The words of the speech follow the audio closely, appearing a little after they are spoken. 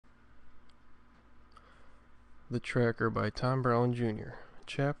The Tracker by Tom Brown Jr.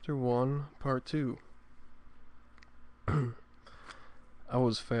 Chapter 1, Part 2. I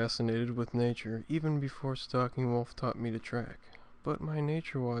was fascinated with nature even before Stalking Wolf taught me to track, but my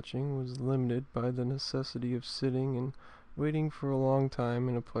nature watching was limited by the necessity of sitting and waiting for a long time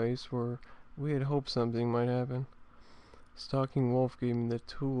in a place where we had hoped something might happen. Stalking Wolf gave me the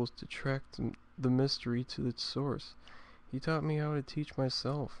tools to track the mystery to its source. He taught me how to teach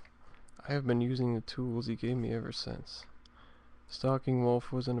myself. I have been using the tools he gave me ever since. Stalking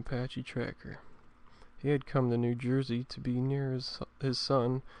Wolf was an Apache tracker. He had come to New Jersey to be near his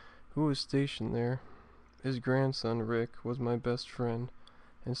son, who was stationed there. His grandson, Rick, was my best friend,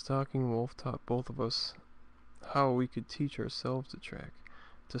 and Stalking Wolf taught both of us how we could teach ourselves to track,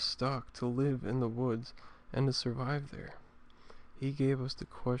 to stalk, to live in the woods, and to survive there. He gave us the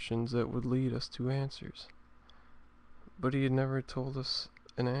questions that would lead us to answers, but he had never told us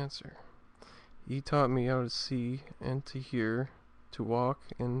an answer. He taught me how to see and to hear, to walk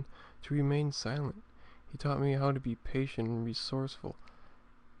and to remain silent. He taught me how to be patient and resourceful,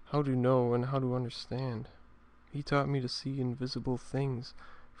 how to know and how to understand. He taught me to see invisible things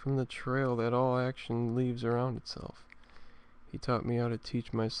from the trail that all action leaves around itself. He taught me how to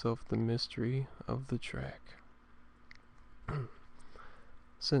teach myself the mystery of the track.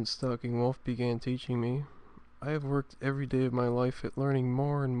 Since Stalking Wolf began teaching me, I have worked every day of my life at learning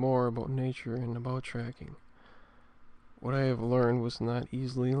more and more about nature and about tracking. What I have learned was not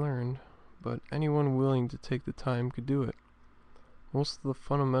easily learned, but anyone willing to take the time could do it. Most of the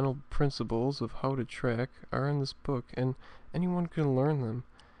fundamental principles of how to track are in this book, and anyone can learn them.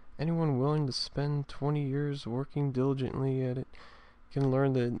 Anyone willing to spend 20 years working diligently at it can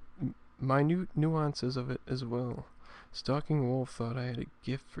learn the minute nuances of it as well. Stalking Wolf thought I had a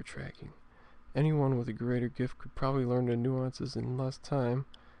gift for tracking. Anyone with a greater gift could probably learn the nuances in less time.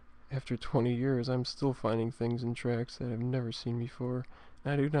 After 20 years, I'm still finding things in tracks that I've never seen before,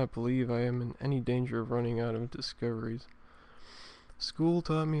 and I do not believe I am in any danger of running out of discoveries. School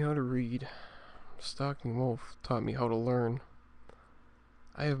taught me how to read. Stalking Wolf taught me how to learn.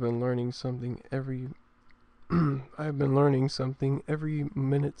 I have been learning something every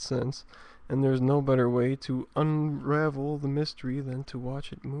minute since, and there's no better way to unravel the mystery than to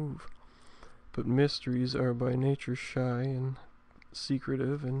watch it move. But mysteries are by nature shy and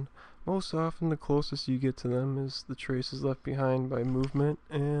secretive, and most often the closest you get to them is the traces left behind by movement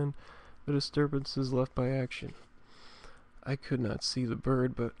and the disturbances left by action. I could not see the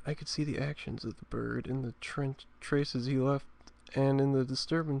bird, but I could see the actions of the bird in the traces he left and in the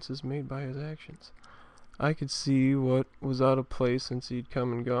disturbances made by his actions. I could see what was out of place since he'd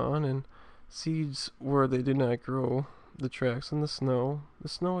come and gone, and seeds where they did not grow, the tracks in the snow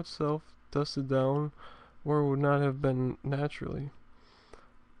itself dusted down where it would not have been naturally.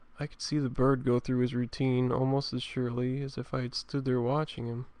 I could see the bird go through his routine almost as surely as if I had stood there watching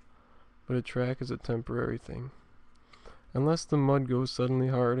him, but a track is a temporary thing. Unless the mud goes suddenly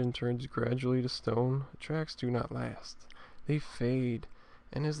hard and turns gradually to stone, tracks do not last. They fade,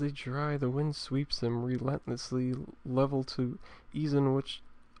 and as they dry, the wind sweeps them relentlessly level to ease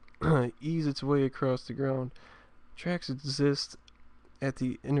its way across the ground. Tracks exist at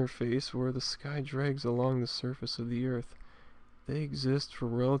the interface where the sky drags along the surface of the earth. They exist for a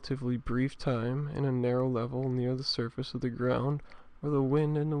relatively brief time in a narrow level near the surface of the ground where the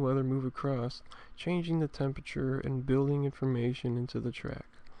wind and the weather move across, changing the temperature and building information into the track.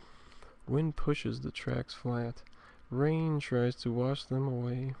 Wind pushes the tracks flat. Rain tries to wash them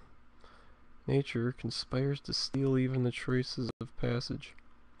away. Nature conspires to steal even the traces of passage.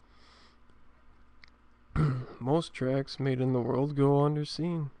 Most tracks made in the world go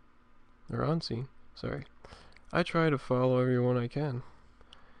unseen. I try to follow every one I can.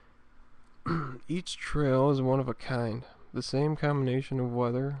 Each trail is one of a kind. The same combination of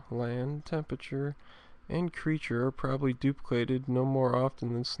weather, land, temperature, and creature are probably duplicated no more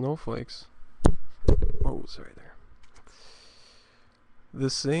often than snowflakes. The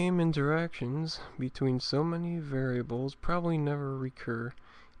same interactions between so many variables probably never recur.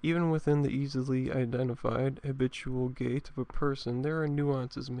 Even within the easily identified habitual gait of a person, there are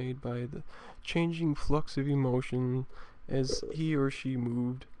nuances made by the changing flux of emotion as he or she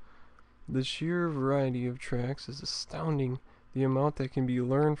moved. The sheer variety of tracks is astounding. The amount that can be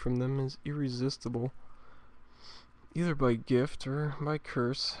learned from them is irresistible. Either by gift or by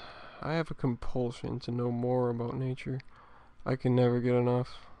curse, I have a compulsion to know more about nature. I can never get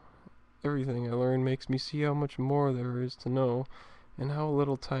enough. Everything I learn makes me see how much more there is to know, and how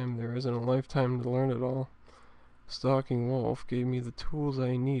little time there is in a lifetime to learn it all. Stalking Wolf gave me the tools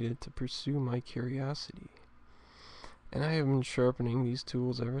I needed to pursue my curiosity, and I have been sharpening these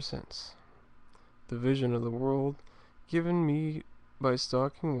tools ever since. The vision of the world given me by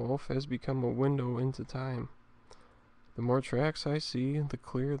Stalking Wolf has become a window into time. The more tracks I see, the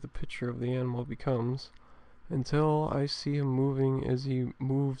clearer the picture of the animal becomes, until I see him moving as he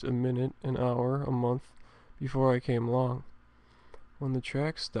moved a minute, an hour, a month before I came along. When the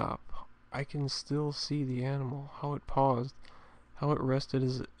tracks stop, I can still see the animal, how it paused, how it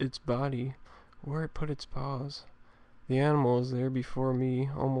rested its body, where it put its paws. The animal is there before me,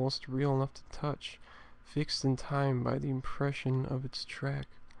 almost real enough to touch, fixed in time by the impression of its track.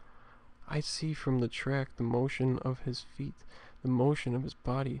 I see from the track the motion of his feet, the motion of his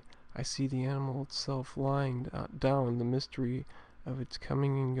body. I see the animal itself lying down, the mystery of its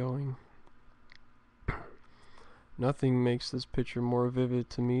coming and going. Nothing makes this picture more vivid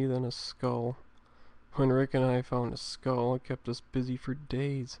to me than a skull. When Rick and I found a skull, it kept us busy for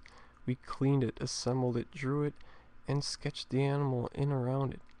days. We cleaned it, assembled it, drew it, and sketched the animal in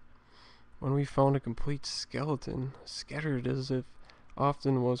around it. When we found a complete skeleton, scattered as it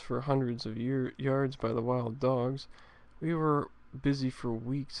often was for hundreds of yards by the wild dogs, we were busy for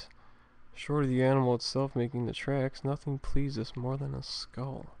weeks. Short of the animal itself making the tracks, nothing pleased us more than a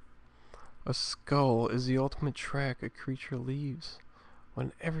skull. A skull is the ultimate track a creature leaves.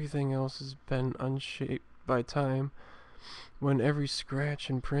 When everything else has been unshaped by time, when every scratch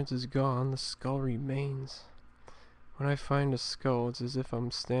and print is gone, the skull remains. When I find a skull, it's as if I'm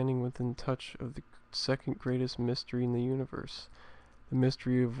standing within touch of the second greatest mystery in the universe. The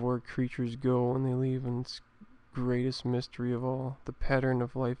mystery of where creatures go when they leave, and its greatest mystery of all, the pattern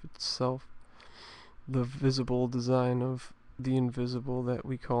of life itself, the visible design of the invisible that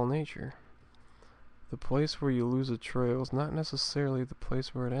we call nature. The place where you lose a trail is not necessarily the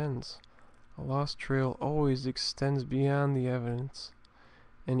place where it ends. A lost trail always extends beyond the evidence,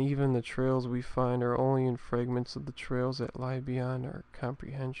 and even the trails we find are only in fragments of the trails that lie beyond our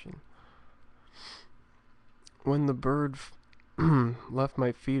comprehension. When the bird left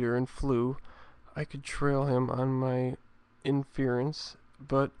my feeder and flew, I could trail him on my inference,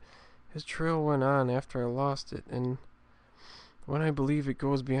 but his trail went on after I lost it, and when I believe it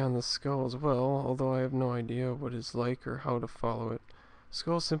goes beyond the skull as well, although I have no idea what it's like or how to follow it.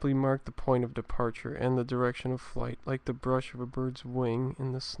 Skulls simply mark the point of departure and the direction of flight, like the brush of a bird's wing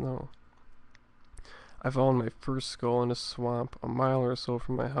in the snow. I found my first skull in a swamp a mile or so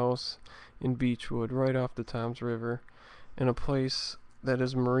from my house in Beechwood, right off the Toms River, in a place that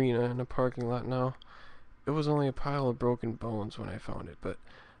is marina in a parking lot now. It was only a pile of broken bones when I found it, but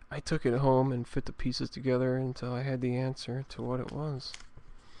I took it home and fit the pieces together until I had the answer to what it was.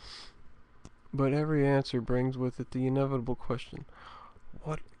 But every answer brings with it the inevitable question: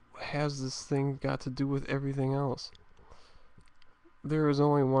 what has this thing got to do with everything else? There is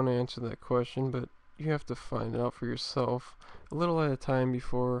only one answer to that question, but you have to find it out for yourself, a little at a time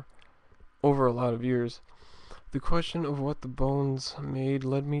over a lot of years. The question of what the bones made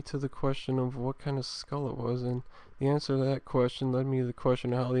led me to the question of what kind of skull it was, and the answer to that question led me to the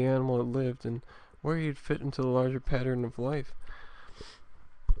question of how the animal had lived and where he'd fit into the larger pattern of life.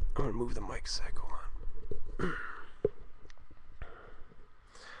 I'm gonna move the mic sec, hold on.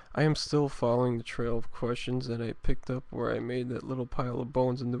 I am still following the trail of questions that I picked up where I made that little pile of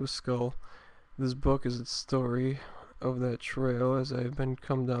bones into a skull. This book is the story of that trail as I have been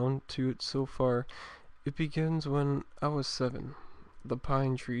come down to it so far. It begins when I was 7. The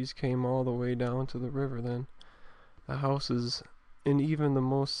pine trees came all the way down to the river then. The houses in even the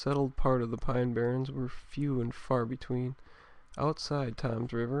most settled part of the Pine Barrens were few and far between. Outside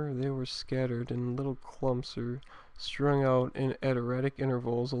Tom's River, they were scattered in little clumps or strung out at erratic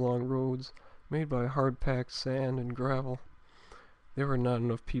intervals along roads made by hard-packed sand and gravel. There were not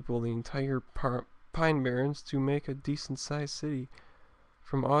enough people in the entire Pine Barrens to make a decent-sized city.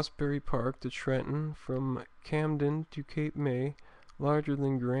 From Osbury Park to Trenton, from Camden to Cape May, larger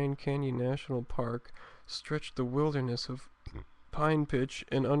than Grand Canyon National Park, stretched the wilderness of pine pitch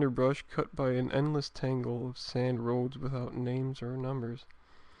and underbrush cut by an endless tangle of sand roads without names or numbers.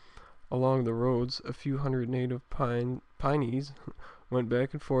 Along the roads, a few hundred native pineys went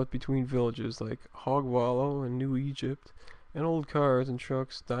back and forth between villages like Hog Wallow and New Egypt, and old cars and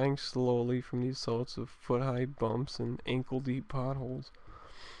trucks dying slowly from the assaults of foot-high bumps and ankle-deep potholes.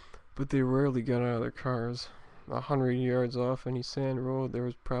 But they rarely got out of their cars. 100 yards off any sand road, there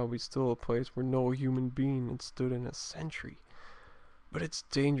was probably still a place where no human being had stood in a century. But it's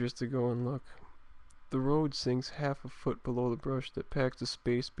dangerous to go and look. The road sinks half a foot below the brush that packs the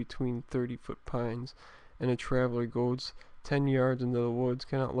space between 30-foot pines, and a traveler goes 10 yards into the woods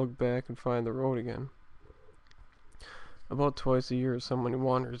cannot look back and find the road again. About twice a year, someone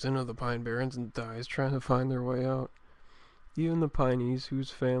wanders into the Pine Barrens and dies trying to find their way out. Even the Pineys,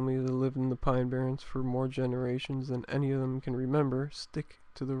 whose family had lived in the Pine Barrens for more generations than any of them can remember, stick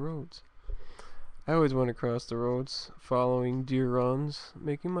to the roads. I always went across the roads, following deer runs,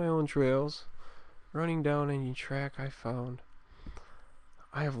 making my own trails, running down any track I found.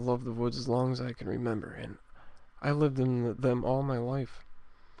 I have loved the woods as long as I can remember, and I lived in them all my life.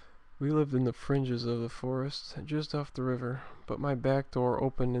 We lived in the fringes of the forest, just off the river, but my back door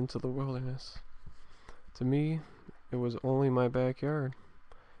opened into the wilderness. To me, it was only my backyard.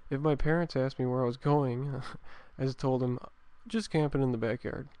 If my parents asked me where I was going, I just told them, just camping in the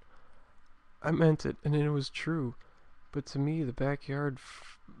backyard. I meant it, and it was true, but to me the backyard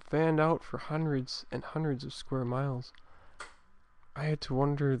fanned out for hundreds and hundreds of square miles. I had to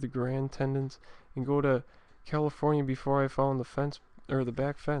wander the Grand Tendons and go to California before I found the fence or the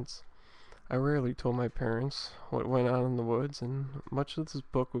back fence. I rarely told my parents what went on in the woods, and much of this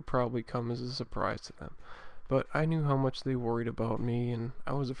book would probably come as a surprise to them. But I knew how much they worried about me, and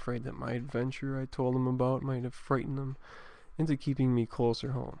I was afraid that my adventure I told them about might have frightened them into keeping me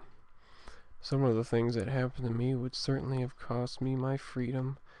closer home. Some of the things that happened to me would certainly have cost me my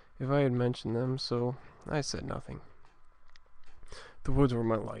freedom if I had mentioned them, so I said nothing. The woods were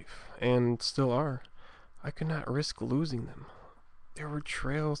my life, and still are. I could not risk losing them. There were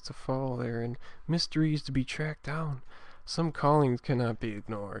trails to follow there, and mysteries to be tracked down. Some callings cannot be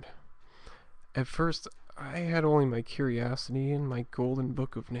ignored. At first, I had only my curiosity and my golden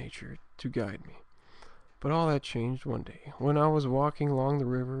book of nature to guide me. But all that changed one day, when I was walking along the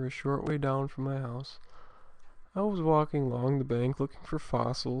river a short way down from my house. I was walking along the bank looking for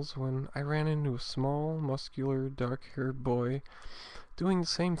fossils when I ran into a small, muscular, dark-haired boy doing the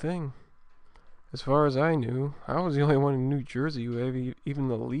same thing. As far as I knew, I was the only one in New Jersey who had even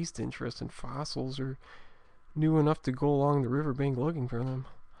the least interest in fossils or knew enough to go along the riverbank looking for them.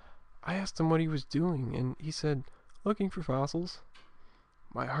 I asked him what he was doing, and he said, "Looking for fossils."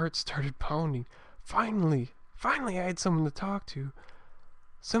 My heart started pounding. Finally I had someone to talk to.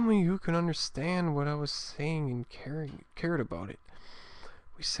 Someone who could understand what I was saying and cared about it.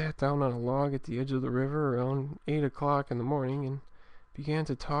 We sat down on a log at the edge of the river around 8 o'clock in the morning and began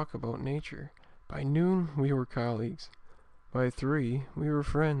to talk about nature. By noon, we were colleagues. By 3, we were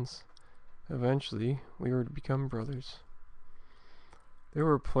friends. Eventually, we were to become brothers. There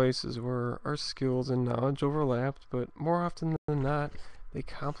were places where our skills and knowledge overlapped, but more often than not, they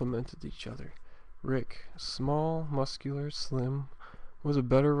complemented each other. Rick, small, muscular, slim, was a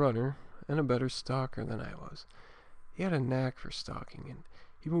better runner and a better stalker than I was. He had a knack for stalking, and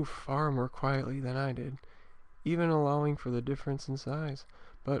he moved far more quietly than I did, even allowing for the difference in size.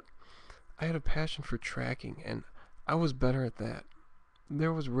 But I had a passion for tracking, and I was better at that.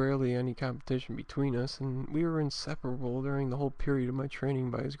 There was rarely any competition between us, and we were inseparable during the whole period of my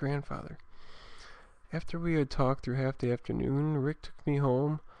training by his grandfather. After we had talked through half the afternoon, Rick took me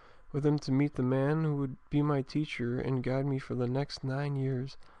home with him to meet the man who would be my teacher and guide me for the next 9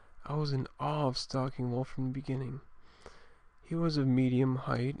 years. I was in awe of Stalking Wolf from the beginning. He was of medium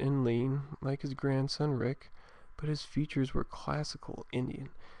height and lean, like his grandson Rick, but his features were classical Indian.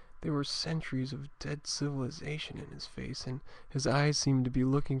 There were centuries of dead civilization in his face, and his eyes seemed to be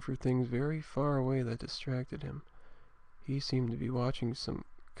looking for things very far away that distracted him. He seemed to be watching some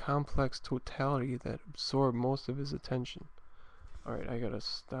complex totality that absorbed most of his attention. Alright, I gotta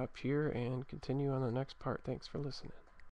stop here and continue on the next part. Thanks for listening.